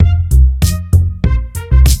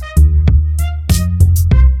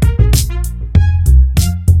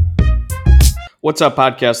What's up,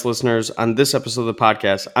 podcast listeners? On this episode of the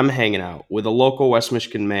podcast, I'm hanging out with a local West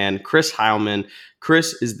Michigan man, Chris Heileman.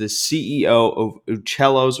 Chris is the CEO of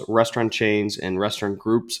Uccello's restaurant chains and restaurant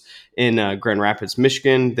groups in Grand Rapids,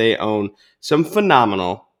 Michigan. They own some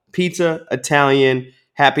phenomenal pizza, Italian,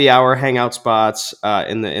 happy hour hangout spots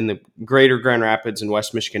in the greater Grand Rapids and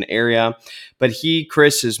West Michigan area. But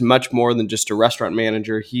Chris, is much more than just a restaurant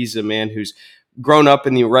manager. He's a man who's grown up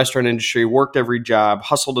in the restaurant industry, worked every job,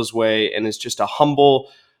 hustled his way, and is just a humble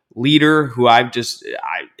leader who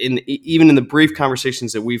even in the brief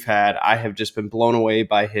conversations that we've had, I have just been blown away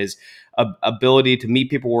by his ability to meet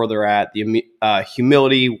people where they're at, the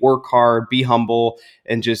humility, work hard, be humble,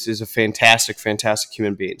 and just is a fantastic, fantastic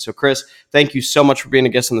human being. So, Chris, thank you so much for being a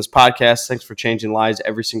guest on this podcast. Thanks for changing lives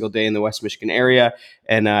every single day in the West Michigan area.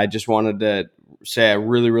 And I just wanted to say I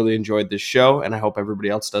really, really enjoyed this show, and I hope everybody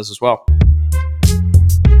else does as well.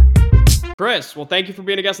 Chris, well, thank you for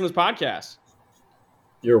being a guest on this podcast.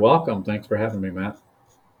 You're welcome. Thanks for having me, Matt.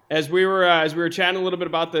 As we were chatting a little bit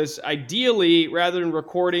about this, ideally, rather than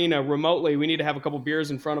recording remotely, we need to have a couple beers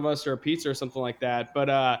in front of us or a pizza or something like that. But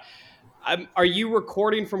are you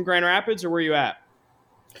recording from Grand Rapids, or where are you at?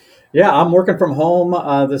 Yeah, I'm working from home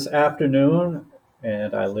this afternoon,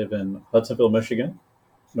 and I live in Hudsonville, Michigan.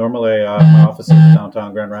 Normally, my office is in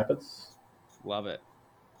downtown Grand Rapids. Love it.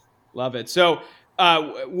 So,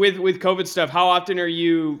 with COVID stuff, how often are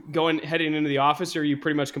you heading into the office, or are you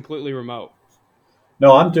pretty much completely remote?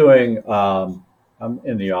 No, I'm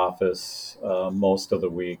in the office most of the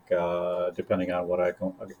week, depending on what I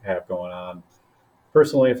have going on.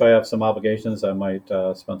 Personally, if I have some obligations, I might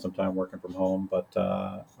spend some time working from home. But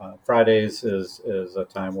Fridays is a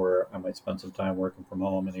time where I might spend some time working from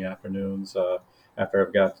home in the afternoons. After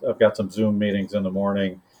I've got some Zoom meetings in the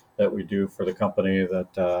morning that we do for the company.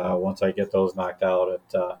 That once I get those knocked out,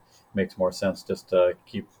 it makes more sense just to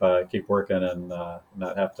keep working and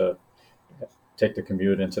not have to take the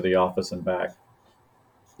commute into the office and back.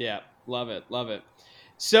 Yeah, love it.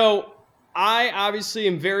 So I obviously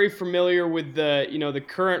am very familiar with the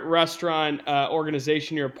current restaurant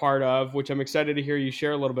organization you're a part of, which I'm excited to hear you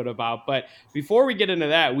share a little bit about. But before we get into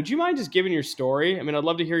that, would you mind just giving your story? I mean, I'd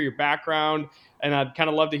love to hear your background, and I'd kind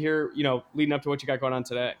of love to hear, leading up to what you got going on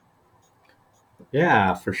today.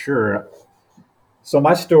 Yeah, for sure. So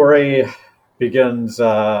my story begins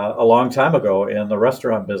a long time ago in the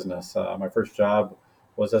restaurant business. My first job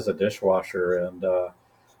was as a dishwasher, and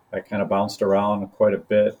I kind of bounced around quite a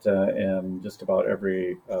bit in just about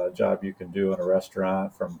every job you can do in a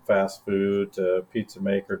restaurant, from fast food to pizza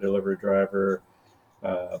maker, delivery driver,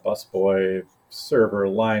 busboy, server,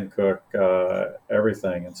 line cook,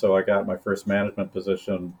 everything. And so I got my first management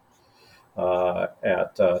position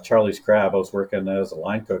at Charlie's Crab. I was working as a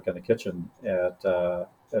line cook in the kitchen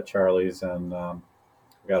at Charlie's, and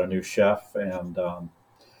got a new chef, and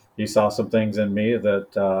he saw some things in me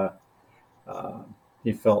that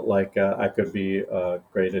he felt like I could be a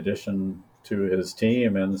great addition to his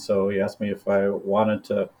team, and so he asked me if I wanted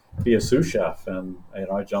to be a sous chef, and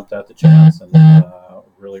I jumped at the chance and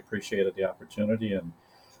really appreciated the opportunity, and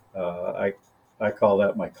I call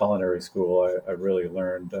that my culinary school. I really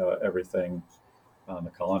learned everything on the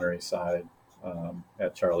culinary side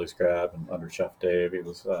at Charlie's Crab and under Chef Dave. He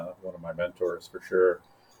was one of my mentors for sure,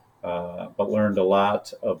 but learned a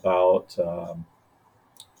lot about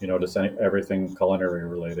just everything culinary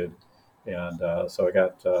related. And so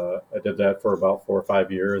I did that for about 4 or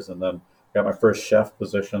 5 years, and then got my first chef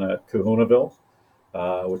position at Kahunaville,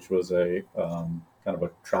 which was a kind of a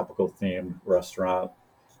tropical themed restaurant.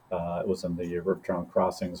 It was in the Rivertown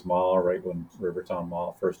Crossings Mall, right when Rivertown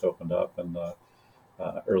Mall first opened up in the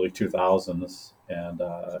early 2000s, and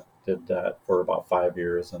did that for about 5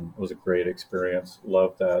 years, and it was a great experience.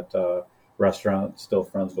 Loved that restaurant. Still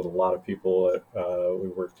friends with a lot of people that we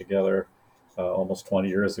worked together almost 20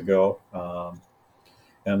 years ago,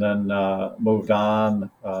 and then moved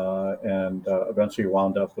on and eventually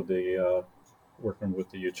wound up with working with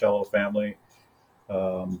the Uccello family.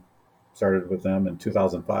 Started with them in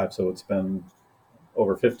 2005, so it's been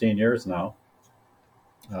over 15 years now.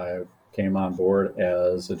 I came on board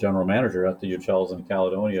as a general manager at the Uccellos in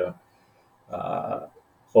Caledonia,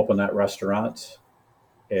 opened that restaurant,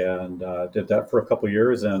 and did that for a couple of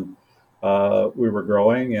years, and we were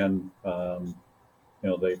growing, and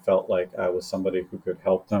they felt like I was somebody who could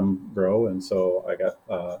help them grow, and so I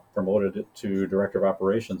got promoted to director of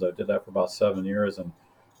operations. I did that for about 7 years, and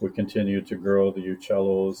we continued to grow the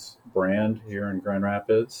Uccello's brand here in Grand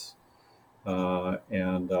Rapids,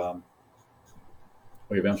 and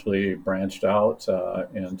we eventually branched out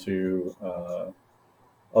into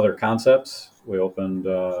other concepts. We opened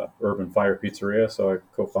Urban Fire Pizzeria, so I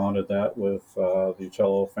co-founded that with the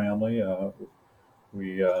Uccello family.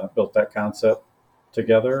 We built that concept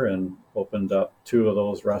together and opened up two of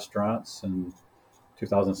those restaurants in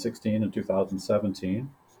 2016 and 2017.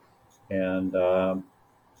 And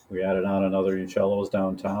we added on another Uccello's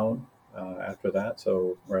downtown after that.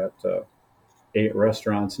 So we're at 8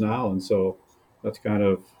 restaurants now. And so that's kind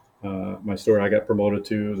of my story. I got promoted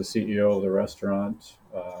to the CEO of the restaurant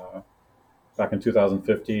back in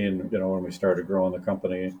 2015, when we started growing the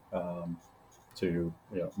company to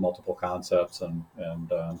multiple concepts and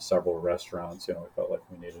several restaurants. We felt like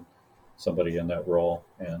we needed somebody in that role,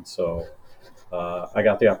 and so I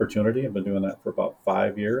got the opportunity. I've been doing that for about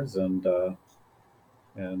 5 years, and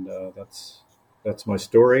that's my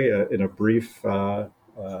story in a brief.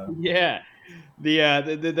 Yeah.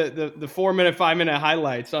 The 4 minute, 5 minute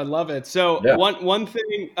highlights. I love it. So Yeah. one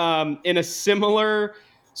thing in a similar,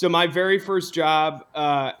 so my very first job,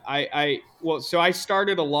 so I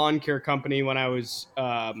started a lawn care company when I was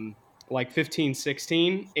like 15,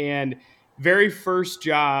 16, and very first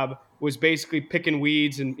job was basically picking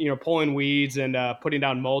weeds and pulling weeds and putting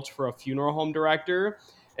down mulch for a funeral home director.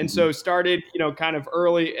 And Mhm. so started kind of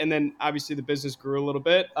early, and then obviously the business grew a little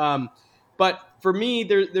bit. But for me,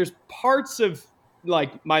 there's parts of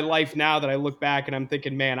like my life now that I look back and I'm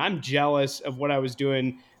thinking, man, I'm jealous of what I was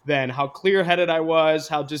doing then, how clear headed I was,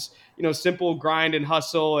 how just, simple grind and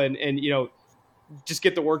hustle and, just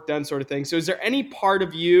get the work done sort of thing. So is there any part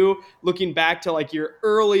of you looking back to like your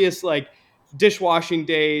earliest like dishwashing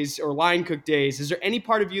days or line cook days, is there any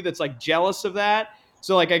part of you that's like jealous of that?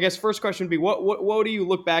 So like I guess first question would be what do you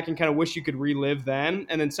look back and kind of wish you could relive then?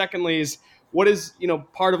 And then secondly is what is,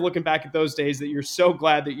 part of looking back at those days that you're so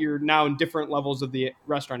glad that you're now in different levels of the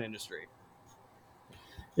restaurant industry?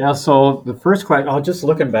 Yeah, so the first question, I was just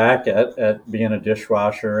looking back at being a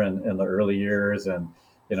dishwasher in the early years, and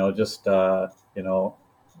just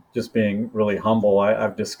just being really humble.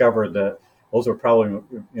 I've discovered that those were probably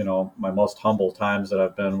my most humble times that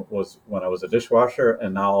I've been was when I was a dishwasher,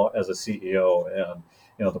 and now as a CEO.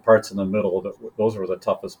 And the parts in the middle, those were the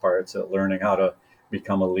toughest parts, at learning how to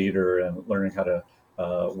become a leader and learning how to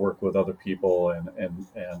work with other people, and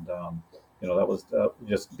that was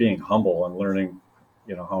just being humble and learning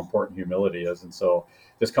how important humility is. And so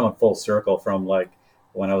just coming full circle from like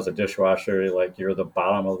when I was a dishwasher, like you're the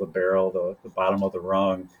bottom of the barrel, the bottom of the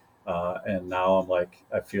rung, and now I'm like,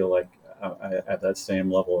 I feel like at that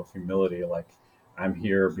same level of humility, like I'm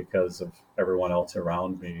here because of everyone else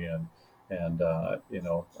around me, and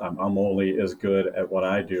I'm only as good at what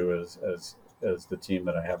I do as the team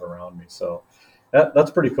that I have around me. So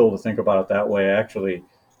that's pretty cool to think about it that way. Actually,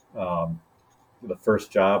 um, the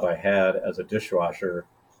first job I had as a dishwasher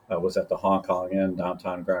was at the Hong Kong Inn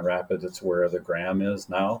downtown Grand Rapids. It's where the Graham is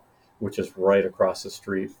now, which is right across the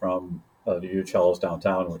street from the Uccello's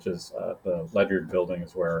downtown, which is the Ledyard building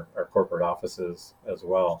is where our corporate office is as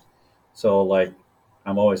well. So like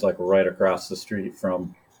I'm always like right across the street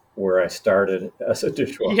from where I started as a Yeah, there's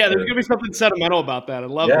dishwasher. gonna be something sentimental about that. I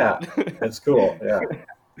love Yeah, that. it's cool. Yeah.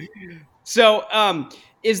 So,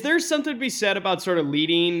 is there something to be said about sort of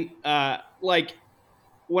leading, like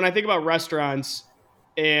when I think about restaurants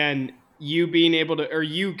and you being able to, or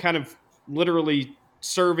you kind of literally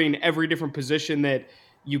serving every different position that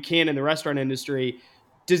you can in the restaurant industry,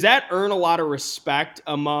 does that earn a lot of respect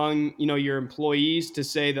among, your employees to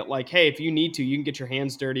say that like, hey, if you need to, you can get your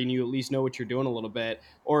hands dirty and you at least know what you're doing a little bit,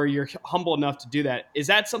 or you're humble enough to do that? Is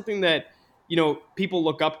that something that, people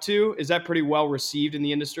look up to? Is that pretty well received in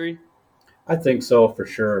the industry? I think so for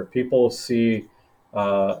sure. People see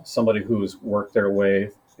somebody who's worked their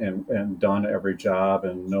way and done every job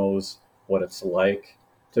and knows what it's like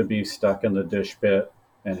to be stuck in the dish pit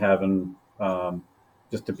and having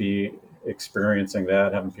just to be experiencing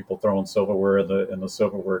that, having people throwing silverware in the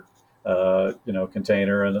silverware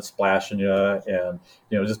container and it's splashing you, and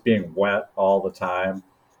just being wet all the time.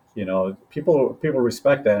 People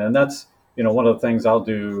respect that, and that's one of the things I'll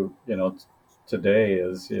do. Today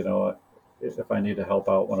is if I need to help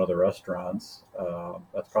out one of the restaurants,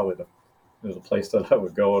 that's probably the place that I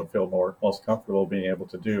would go and feel most comfortable being able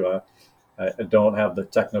to do. I don't have the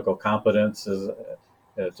technical competence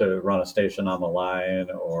to run a station on the line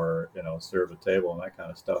or serve a table and that kind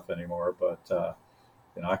of stuff anymore. But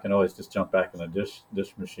I can always just jump back in the dish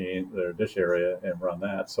machine, their dish area, and run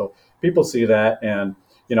that. So people see that, and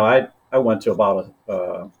I went to about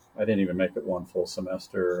I didn't even make it one full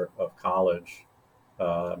semester of college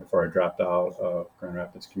before I dropped out of Grand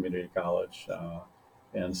Rapids Community College.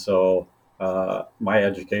 And so my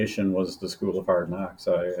education was the School of Hard Knocks.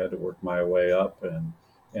 I had to work my way up, and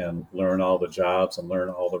and learn all the jobs and learn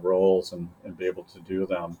all the roles and be able to do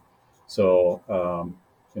them. So,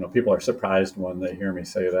 people are surprised when they hear me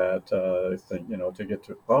say that. They think, to get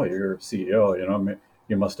to, oh, you're a CEO,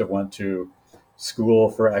 you must have went to school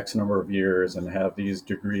for X number of years and have these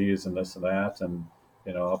degrees and this and that. And,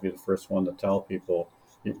 I'll be the first one to tell people,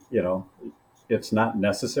 you know, it's not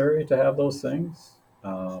necessary to have those things.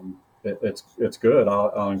 It's good.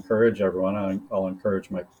 I'll encourage everyone. I'll encourage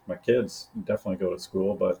my kids definitely go to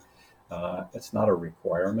school, but it's not a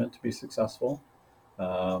requirement to be successful.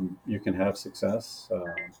 You can have success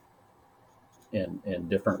in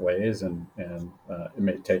different ways, and it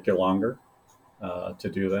may take you longer to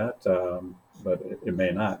do that, but it may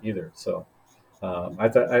not either. So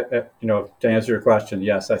to answer your question,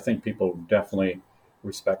 yes, I think people definitely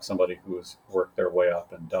respect somebody who's worked their way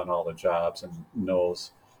up and done all the jobs and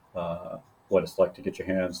knows uh, what it's like to get your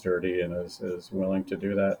hands dirty and is willing to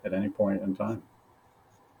do that at any point in time.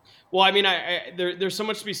 Well, I mean, there's so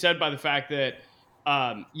much to be said by the fact that,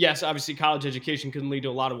 yes, obviously, college education can lead to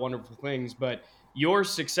a lot of wonderful things, but your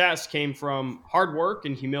success came from hard work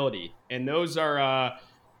and humility, and those are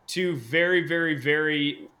two very, very,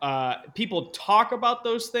 very. People talk about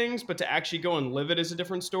those things, but to actually go and live it is a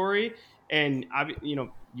different story. And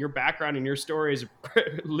your background and your story is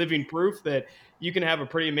living proof that you can have a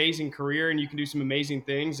pretty amazing career and you can do some amazing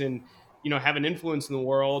things and have an influence in the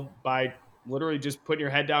world by literally just putting your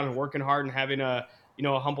head down and working hard and having a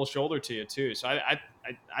humble shoulder to you too. So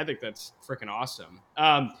I think that's freaking awesome.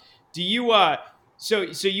 Do you so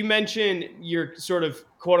you mentioned your sort of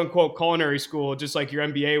quote unquote culinary school, just like your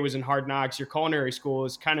MBA was in hard knocks. Your culinary school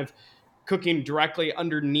is kind of cooking directly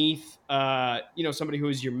underneath somebody who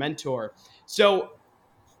is your mentor. So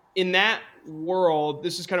in that world,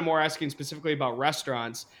 this is kind of more asking specifically about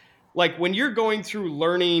restaurants. Like when you're going through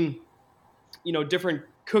learning different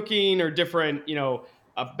cooking or different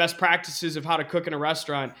best practices of how to cook in a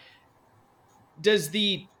restaurant, does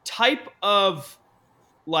the type of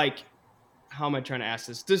like how am I trying to ask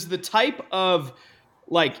this, does the type of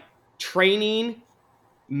like training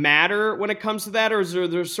matter when it comes to that, or is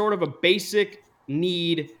there sort of a basic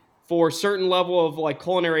need for a certain level of like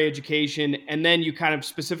culinary education and then you kind of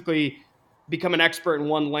specifically become an expert in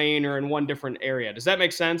one lane or in one different area? Does that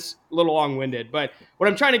make sense? A little long-winded, but what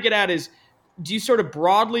I'm trying to get at is, do you sort of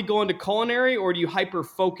broadly go into culinary or do you hyper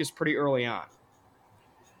focus pretty early on?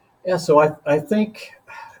 Yeah, so I think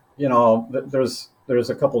there's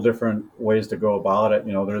a couple different ways to go about it.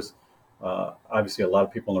 There's obviously a lot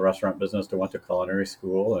of people in the restaurant business that went to culinary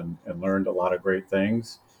school and learned a lot of great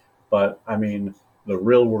things, but I mean the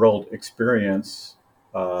real world experience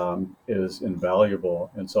is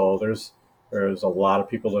invaluable, and so there's a lot of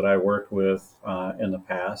people that I worked with in the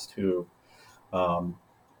past who um,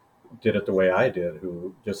 did it the way I did,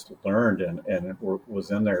 who just learned and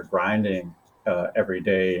was in there grinding every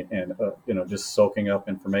day and just soaking up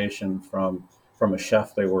information from a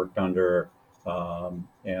chef they worked under,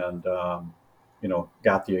 and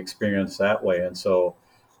got the experience that way. And so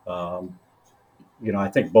um, I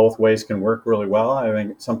think both ways can work really well. I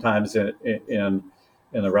think sometimes in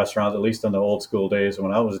the restaurant, at least in the old school days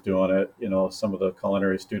when I was doing it, some of the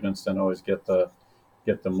culinary students didn't always get the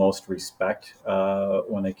most respect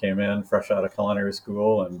when they came in fresh out of culinary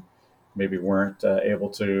school and maybe weren't able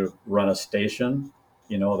to run a station.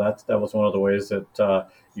 That was one of the ways that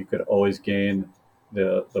you could always gain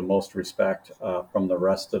the most respect from the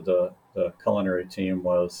rest of the culinary team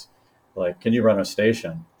was like, can you run a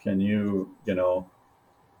station? Can you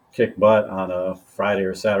kick butt on a Friday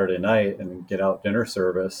or Saturday night and get out dinner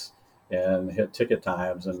service and hit ticket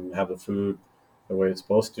times and have the food the way it's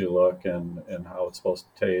supposed to look and how it's supposed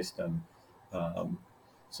to taste. And um,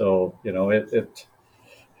 so,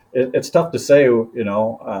 it's tough to say,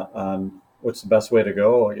 on what's the best way to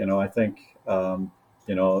go. I think,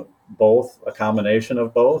 both, a combination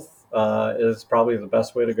of both is probably the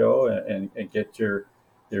best way to go and get your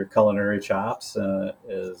culinary chops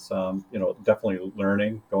is, definitely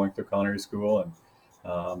learning, going through culinary school and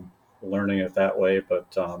learning it that way.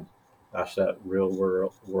 But gosh, that real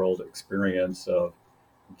world experience of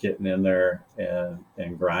getting in there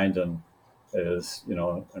and grinding is,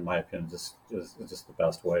 in my opinion, is just the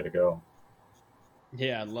best way to go.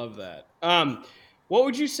 Yeah, I love that. What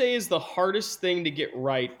would you say is the hardest thing to get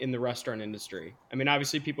right in the restaurant industry? I mean,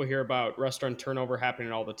 obviously, people hear about restaurant turnover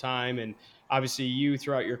happening all the time, and obviously, you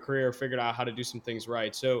throughout your career figured out how to do some things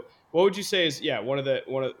right. So, what would you say is one of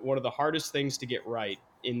the hardest things to get right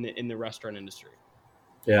in the restaurant industry?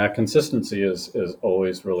 Yeah, consistency is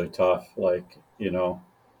always really tough. Like, you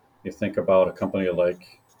think about a company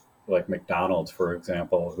like McDonald's, for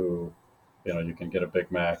example, who, you can get a Big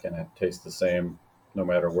Mac and it tastes the same no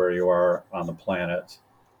matter where you are on the planet,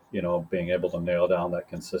 being able to nail down that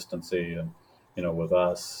consistency. And, with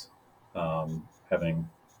us having,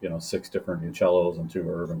 six different Uccellos and two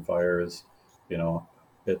urban fires, you know,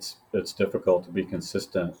 it's difficult to be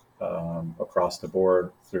consistent across the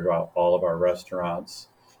board throughout all of our restaurants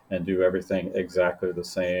and do everything exactly the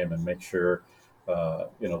same and make sure,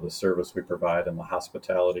 the service we provide and the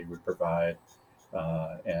hospitality we provide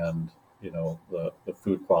and the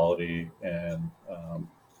food quality and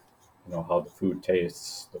how the food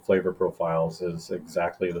tastes, the flavor profiles is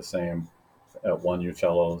exactly the same at one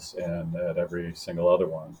Uccello's and at every single other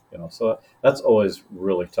one. So that's always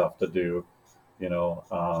really tough to do.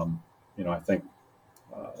 I think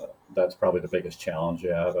that's probably the biggest challenge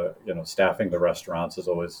you have. Staffing the restaurants is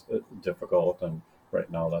always difficult, and right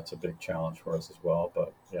now that's a big challenge for us as well.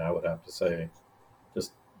 But yeah, I would have to say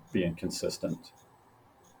just being consistent.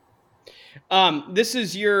 This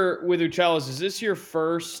is your with Uccello's. Is this your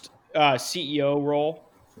first CEO role?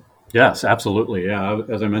 Yes, absolutely. Yeah,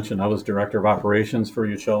 as I mentioned, I was director of operations for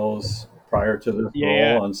Uccello's prior to this Yeah,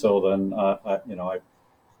 yeah. role, and so then I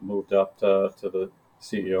moved up to the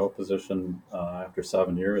CEO position after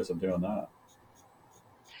 7 years of doing that.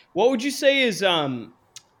 What would you say is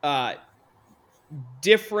uh,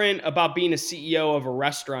 different about being a CEO of a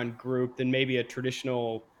restaurant group than maybe a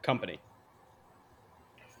traditional company?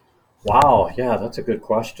 Wow, yeah, that's a good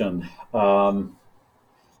question.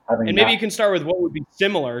 Having And maybe you not, can start with what would be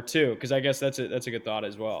similar too, because I guess that's a good thought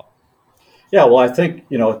as well. yeah, well, I think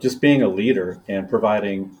just being a leader and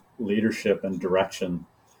providing leadership and direction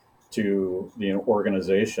to the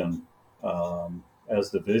organization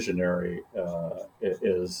as the visionary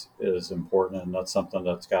is important, and that's something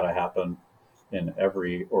that's got to happen in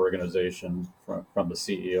every organization from the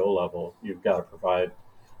CEO level. You've got to provide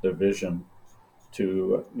the vision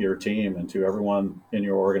to your team and to everyone in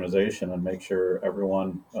your organization, and make sure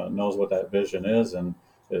everyone knows what that vision is and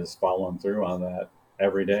is following through on that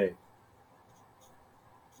every day.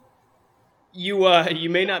 You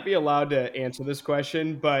may not be allowed to answer this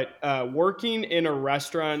question, but working in a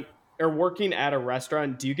restaurant or working at a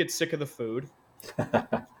restaurant, do you get sick of the food?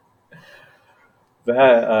 That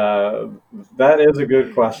that is a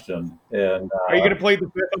good question, and Are you going to play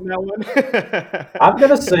the fifth on that one? I'm going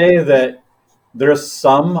to say that there's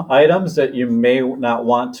some items that you may not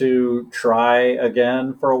want to try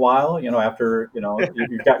again for a while. After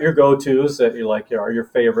you've got your go-tos that you like are your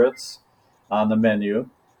favorites on the menu,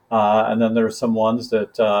 and then there's some ones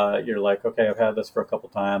that you're like, okay, I've had this for a couple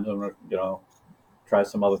times. I'm gonna try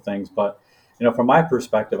some other things. But from my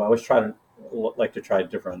perspective, I always try to like to try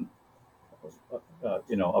different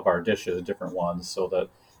of our dishes, different ones, so that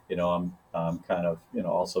I'm kind of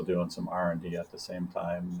also doing some R&D at the same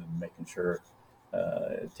time and making sure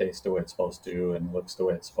it tastes the way it's supposed to and looks the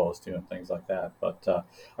way it's supposed to and things like that. But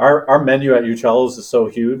our menu at Uccello's is so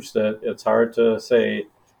huge that it's hard to say.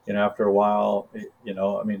 After a while,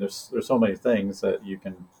 I mean, there's so many things that you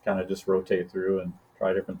can kind of just rotate through and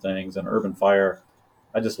try different things. And Urban Fire,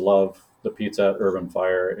 I just love the pizza at Urban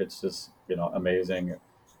Fire. It's just amazing.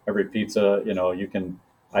 Every pizza,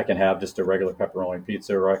 I can have just a regular pepperoni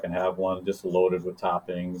pizza, or I can have one just loaded with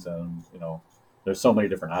toppings. And there's so many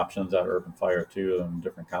different options at Urban Fire too, and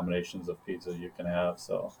different combinations of pizza you can have.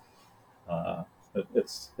 So uh,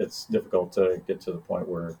 it's difficult to get to the point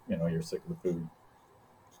where you're sick of the food.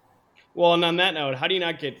 Well, and on that note, how do you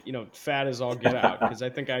not get fat as all get out? Because I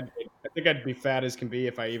think I'd be fat as can be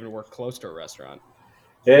if I even work close to a restaurant.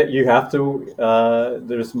 You have to.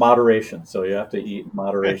 There's moderation, so you have to eat in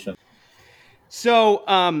moderation. So,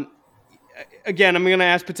 again, I'm going to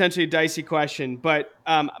ask potentially a dicey question, but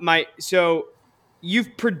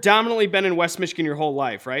you've predominantly been in West Michigan your whole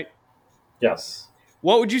life, right? Yes.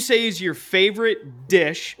 What would you say is your favorite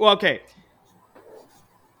dish? Well, okay,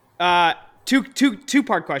 uh, two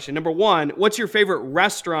part question. Number one, what's your favorite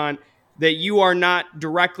restaurant that you are not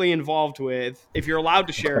directly involved with, if you're allowed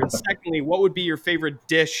to share? And secondly, what would be your favorite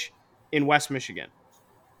dish in West Michigan?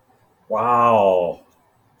 Wow.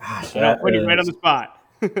 Gosh, I know, that put you right on is the spot.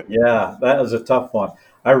 yeah, that is a tough one.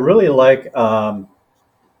 I really like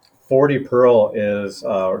 40 Pearl is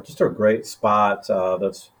just a great spot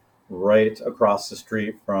that's right across the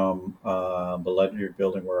street from the Ledyard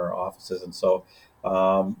building where our office is. And so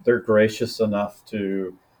they're gracious enough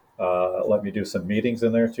to let me do some meetings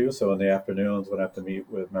in there too. So in the afternoons, when I have to meet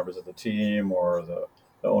with members of the team or the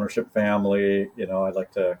ownership family, I'd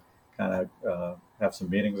like to kind of have some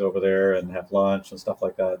meetings over there and have lunch and stuff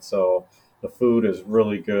like that. So the food is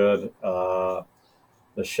really good.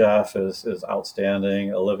 The chef is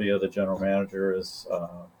outstanding. Olivia, the general manager, is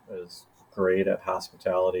great at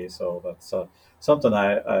hospitality. So that's something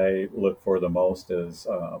I look for the most is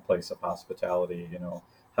a place of hospitality.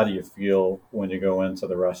 How do you feel when you go into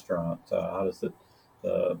the restaurant? How does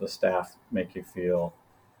the staff make you feel?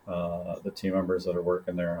 The team members that are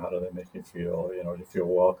working there, how do they make you feel? Do you feel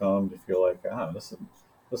welcome? Do you feel like,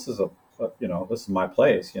 this is my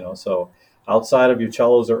place? So outside of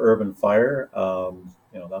Uccello's or Urban Fire,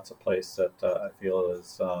 that's a place that I feel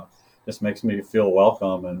is just makes me feel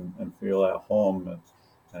welcome and feel at home.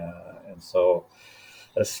 And so,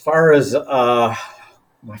 as far as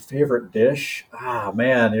my favorite dish,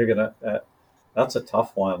 man, that's a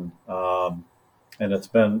tough one. And it's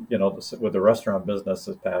been, with the restaurant business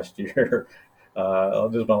this past year,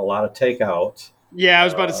 there's been a lot of takeout. Yeah, I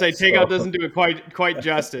was about to say takeout So doesn't do it quite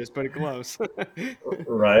justice, but it close.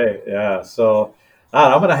 right, yeah. So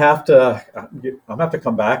I'm gonna have to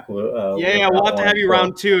come back with Yeah, we'll that have to have one. you So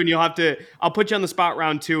round two, and I'll put you on the spot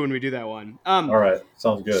round two when we do that one. all right,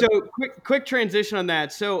 sounds So good. quick transition on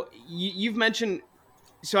that. So you've mentioned,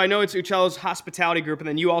 so I know it's Uccello's hospitality group, and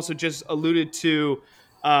then you also just alluded to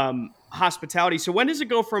hospitality. So when does it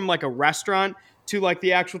go from like a restaurant to like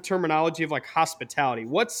the actual terminology of like hospitality?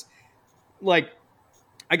 What's like,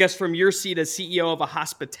 I guess from your seat as CEO of a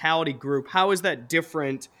hospitality group, how is that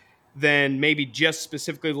different than maybe just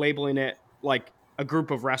specifically labeling it like a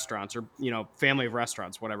group of restaurants or family of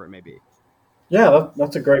restaurants, whatever it may be? Yeah,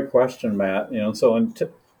 that's a great question, Matt.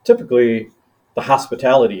 Typically, the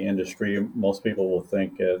hospitality industry, most people will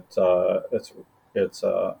think it's the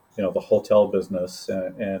hotel business,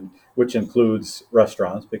 and which includes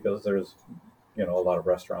restaurants because there's a lot of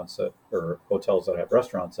restaurants that or hotels that have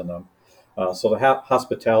restaurants in them. So the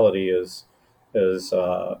hospitality is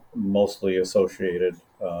mostly associated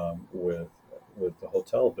with the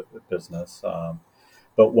hotel business.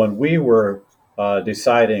 But when we were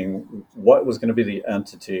deciding what was going to be the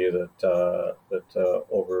entity that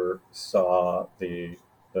oversaw the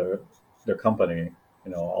the company,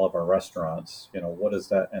 all of our restaurants, what is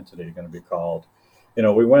that entity going to be called?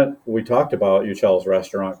 We talked about Uccello's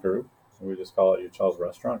Restaurant Group. We just call it Uccello's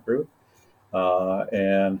Restaurant Group,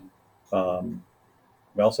 and um,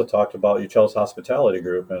 we also talked about Uccello's Hospitality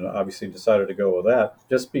Group, and obviously decided to go with that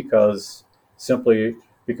just simply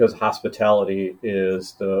because hospitality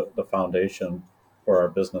is the foundation for our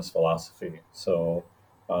business philosophy. So,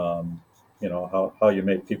 how you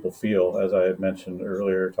make people feel, as I had mentioned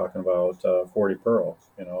earlier, talking about 40 Pearl,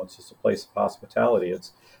 it's just a place of hospitality.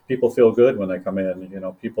 It's people feel good when they come in.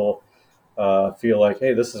 People feel like,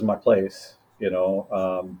 hey, this is my place.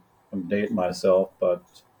 I'm dating myself, but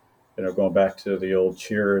going back to the old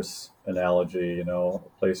Cheers analogy, a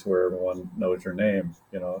place where everyone knows your name,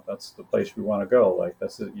 that's the place we want to go. Like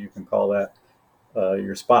you can call that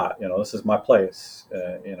your spot. This is my place.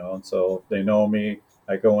 And so they know me.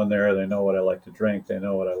 I go in there. They know what I like to drink. They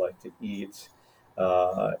know what I like to eat.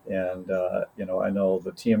 I know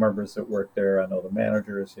the team members that work there. I know the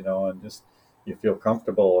managers. And just you feel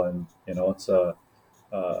comfortable, and it's a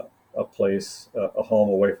place, a home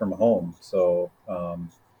away from home. So.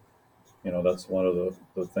 That's one of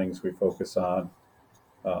the things we focus on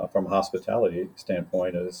from a hospitality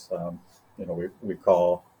standpoint is, we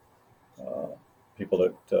call uh, people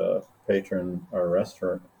that patron our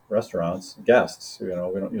restaurants guests. We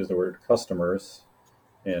don't use the word customers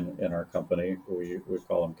in our company. We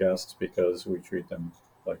call them guests because we treat them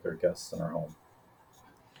like they're guests in our home.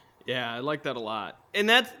 Yeah, I like that a lot. And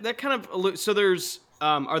that kind of so there's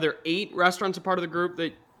are there 8 restaurants a part of the group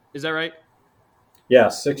that is that right? Yeah,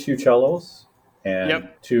 6 Uccellos Yep. and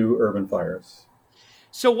 2 Urban Fires.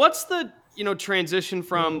 So what's the transition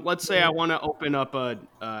from, let's say I want to open up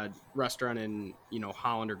a restaurant in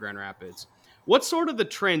Holland or Grand Rapids. What's sort of the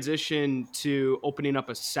transition to opening up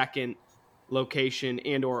a second location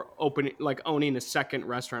and or opening like owning a second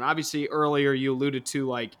restaurant? Obviously, earlier you alluded to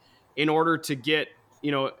like in order to get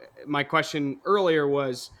you know my question earlier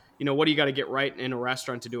was what do you got to get right in a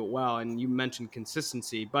restaurant to do it well, and you mentioned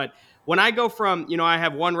consistency. But when I go from I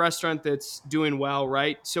have one restaurant that's doing well,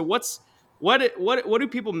 right? So what do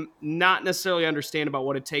people not necessarily understand about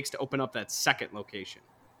what it takes to open up that second location?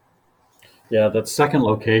 Yeah, that second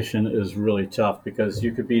location is really tough because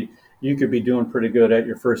you could be doing pretty good at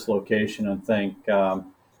your first location and think, yeah,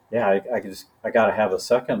 I got to have a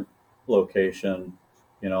second location.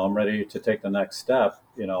 I'm ready to take the next step.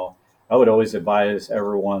 I would always advise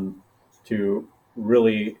everyone to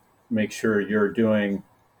really make sure you're doing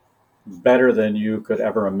better than you could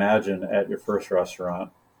ever imagine at your first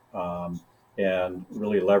restaurant, um, and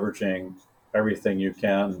really leveraging everything you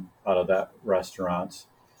can out of that restaurant.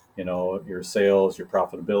 Your sales, your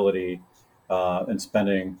profitability, and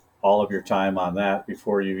spending all of your time on that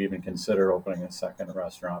before you even consider opening a second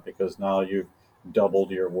restaurant, because now you've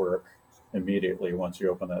doubled your work immediately once you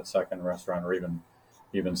open that second restaurant, or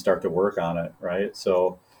even start to work on it, right?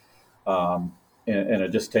 So and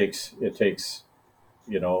it just takes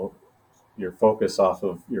you know your focus off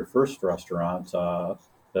of your first restaurant.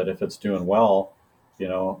 That if it's doing well,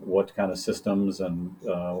 what kind of systems and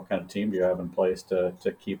what kind of team do you have in place to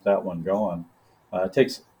keep that one going. It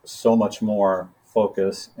takes so much more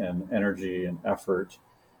focus and energy and effort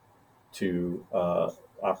to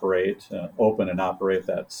open and operate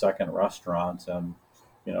that second restaurant. And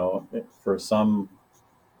for some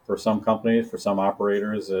companies, for some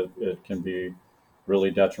operators, it can be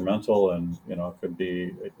really detrimental, and it could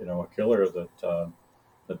be a killer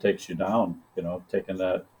that takes you down. Taking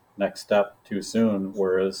that next step too soon.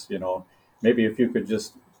 Whereas maybe if you could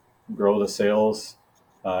just grow the sales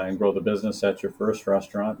and grow the business at your first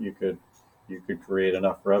restaurant, you could create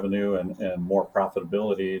enough revenue and more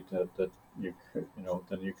profitability that then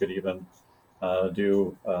you could even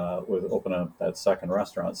do with opening up that second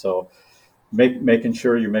restaurant. So making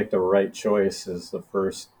sure you make the right choice is the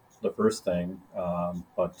first thing.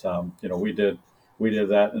 But we did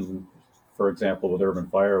that, and for example, with Urban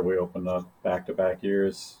Fire, we opened up back-to-back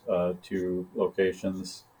years, two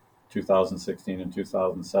locations, 2016 and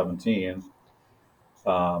 2017.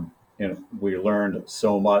 And we learned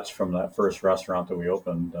so much from that first restaurant that we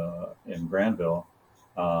opened in Granville,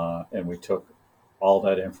 and we took all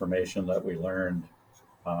that information that we learned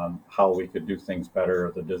on how we could do things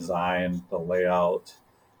better, the design, the layout,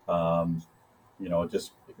 um,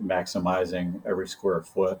 just maximizing every square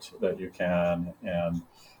foot that you can, and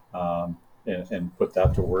put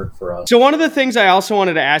that to work for us. So one of the things I also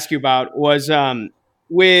wanted to ask you about was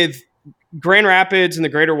with Grand Rapids and the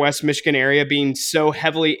greater West Michigan area being so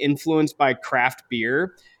heavily influenced by craft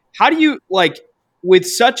beer. How do you like with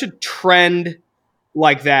such a trend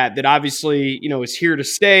like that obviously, is here to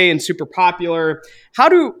stay and super popular. How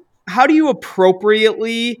do how do you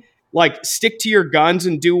appropriately like stick to your guns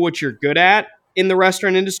and do what you're good at in the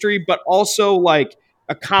restaurant industry, but also like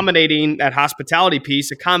accommodating that hospitality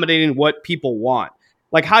piece, accommodating what people want?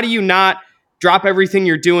 Like how do you not drop everything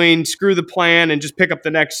you're doing, screw the plan, and just pick up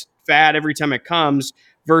the next fad every time it comes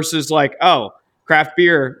versus like, oh, craft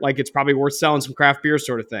beer, like it's probably worth selling some craft beer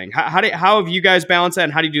sort of thing. How have you guys balanced that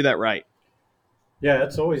and how do you do that right? Yeah,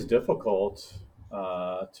 it's always difficult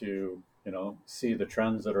to see the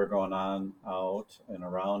trends that are going on out and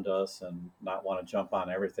around us, and not want to jump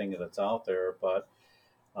on everything that's out there. But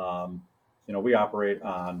um, we operate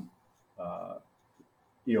on uh,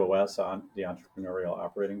 EOS, on the entrepreneurial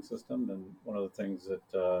operating system, and one of the things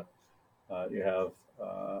that you have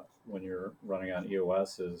when you're running on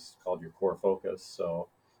EOS is called your core focus. So,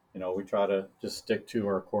 we try to just stick to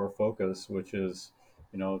our core focus, which is,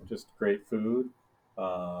 just great food,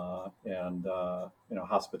 and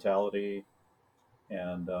hospitality,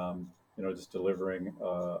 and just delivering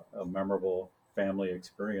a memorable family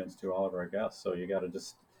experience to all of our guests. So you got to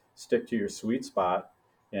just stick to your sweet spot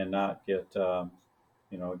and not get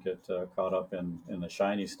caught up in the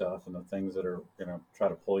shiny stuff and the things that are going to try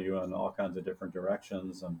to pull you in all kinds of different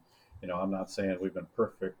directions. And I'm not saying we've been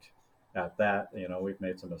perfect at that. We've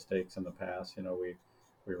made some mistakes in the past. We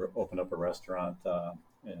opened up a restaurant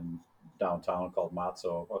in downtown called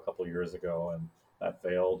Matzo a couple of years ago, and that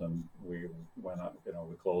failed, and we went up.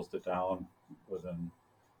 We closed it down within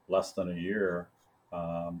less than a year.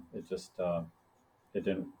 It just it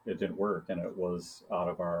didn't work, and it was out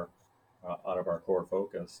of our core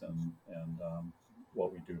focus, and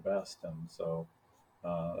what we do best. And so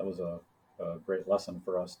that was a great lesson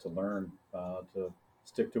for us to learn, to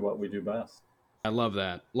stick to what we do best. I love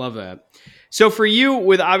that. Love that. So for you,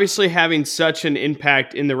 with obviously having such an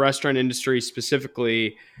impact in the restaurant industry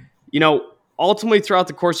specifically, ultimately throughout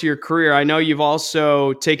the course of your career, I know you've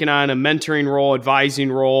also taken on a mentoring role,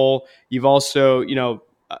 advising role. You've also,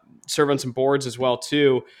 served on some boards as well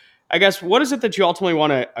too. I guess what is it that you ultimately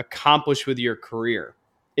want to accomplish with your career?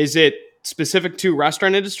 Is it specific to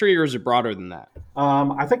restaurant industry or is it broader than that?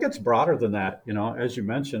 I think it's broader than that. As you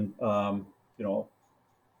mentioned, I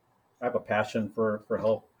have a passion for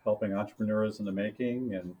helping entrepreneurs in the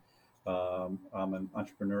making, and I'm an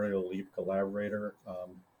entrepreneurial leap collaborator.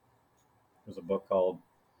 There's a book called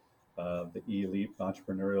The E Leap,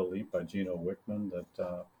 Entrepreneurial Leap by Gino Wickman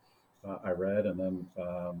that I read, and then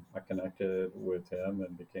I connected with him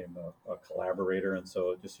and became a collaborator. And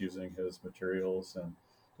so just using his materials and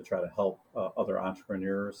to try to help other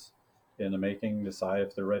entrepreneurs in the making decide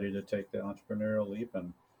if they're ready to take the entrepreneurial leap,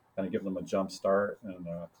 and kind of give them a jump start and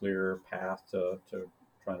a clear path to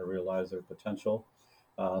trying to realize their potential.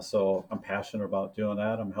 So I'm passionate about doing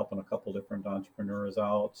that. I'm helping a couple different entrepreneurs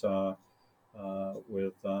out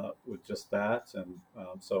with just that, and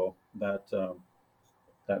so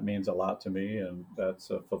that means a lot to me, and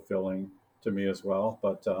that's fulfilling to me as well.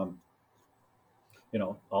 But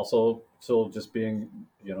also still just being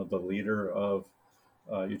the leader of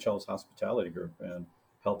Uccello's hospitality group and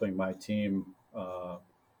helping my team.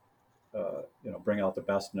 Bring out the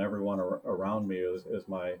best in everyone around me is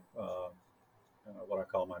my what I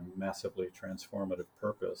call my massively transformative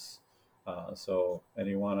purpose. So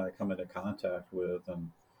anyone I come into contact with, and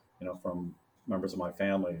from members of my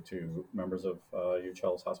family to members of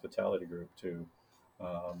Uccello's hospitality group to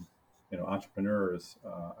entrepreneurs,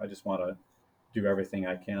 I just want to do everything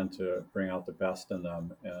I can to bring out the best in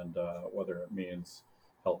them, and whether it means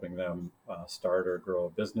helping them start or grow a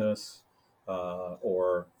business,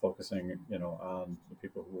 or focusing, on the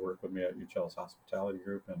people who work with me at Uccello's hospitality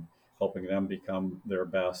group and helping them become their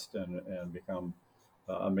best and become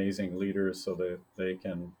amazing leaders so that they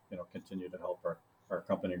can, continue to help our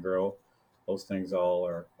company grow. Those things all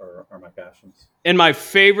are my passions. And my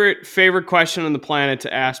favorite question on the planet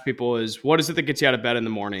to ask people is, what is it that gets you out of bed in the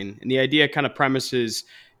morning? And the idea kind of premises,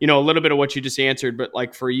 a little bit of what you just answered, but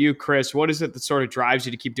like for you, Chris, what is it that sort of drives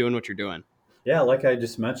you to keep doing what you're doing? Yeah, like I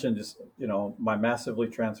just mentioned, just my massively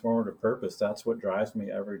transformative purpose. That's what drives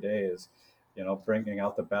me every day is, bringing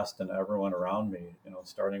out the best in everyone around me.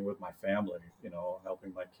 Starting with my family.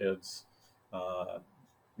 Helping my kids,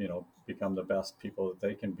 become the best people that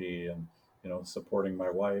they can be, and supporting my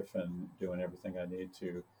wife and doing everything I need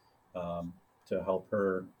to help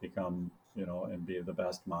her become, and be the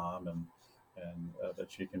best mom and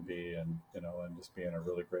that she can be, and just being a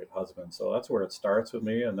really great husband. So that's where it starts with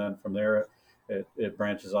me, and then from there it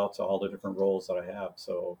branches out to all the different roles that I have.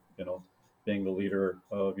 So, being the leader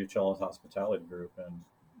of Uccello's hospitality group and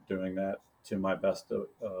doing that to my best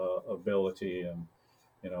ability, and,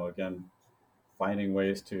 again, finding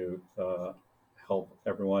ways to help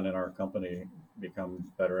everyone in our company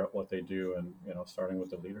become better at what they do, and, starting with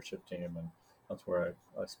the leadership team. And that's where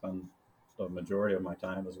I spend the majority of my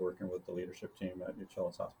time is working with the leadership team at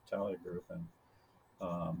Uccello's hospitality group. And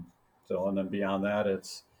and then beyond that,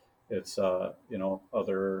 it's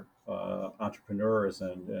other entrepreneurs,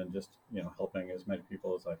 and just helping as many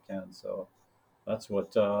people as I can. So that's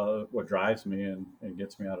what drives me and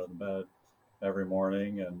gets me out of the bed every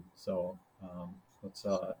morning. And so that's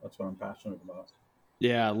what I'm passionate about.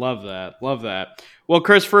 Yeah, love that. Love that. Well,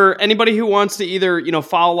 Chris, for anybody who wants to either,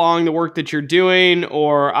 follow along the work that you're doing,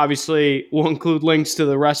 or obviously we'll include links to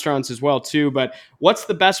the restaurants as well too, but what's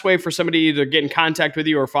the best way for somebody to either get in contact with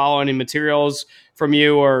you or follow any materials from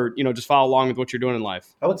you, or, just follow along with what you're doing in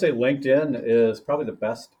life? I would say LinkedIn is probably the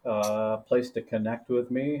best place to connect with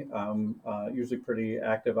me. I'm usually pretty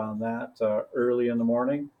active on that early in the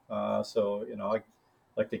morning. So, I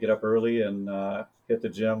like to get up early and hit the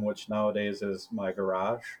gym, which nowadays is my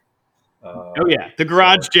garage. Oh yeah, the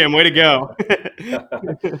garage So, gym. Way to go.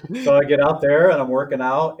 so I get out there and I'm working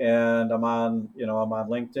out, and I'm on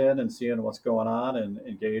LinkedIn and seeing what's going on and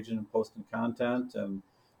engaging and posting content and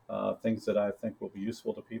things that I think will be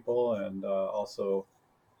useful to people, and also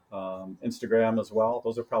Instagram as well.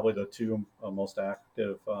 Those are probably the two most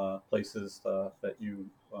active places that you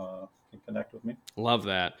can connect with me. Love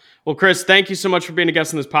that. Well, Chris, thank you so much for being a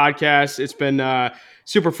guest on this podcast. It's been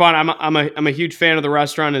super fun. I'm a huge fan of the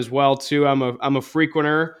restaurant as well too. I'm a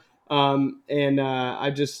frequenter, and I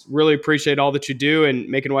just really appreciate all that you do and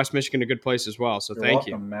making West Michigan a good place as well. So You're thank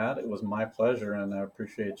you. welcome, Matt. It was my pleasure, and I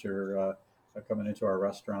appreciate your coming into our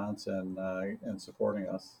restaurants and supporting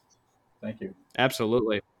us. Thank you.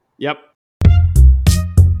 Absolutely. Yep.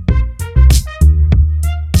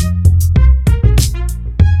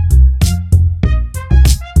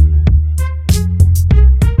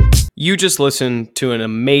 You just listened to an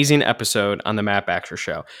amazing episode on the Matt Baxter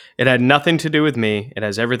Show. It had nothing to do with me. It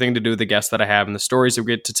has everything to do with the guests that I have and the stories that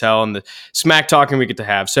we get to tell and the smack talking we get to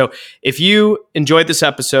have. So if you enjoyed this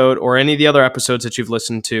episode or any of the other episodes that you've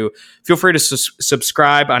listened to, feel free to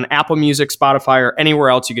subscribe on Apple Music, Spotify, or anywhere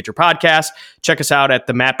else you get your podcast. Check us out at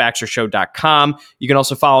themattbaxtershow.com. You can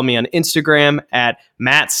also follow me on Instagram at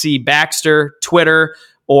Matt C. Baxter, Twitter,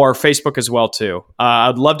 or Facebook as well too.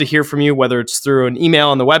 I'd love to hear from you, whether it's through an email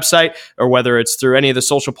on the website or whether it's through any of the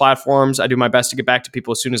social platforms. I do my best to get back to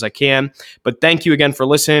people as soon as I can. But thank you again for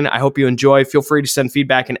listening. I hope you enjoy. Feel free to send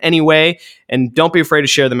feedback in any way, and don't be afraid to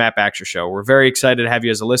share the Matt Baxter Show. We're very excited to have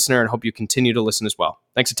you as a listener and hope you continue to listen as well.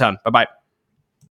 Thanks a ton. Bye-bye.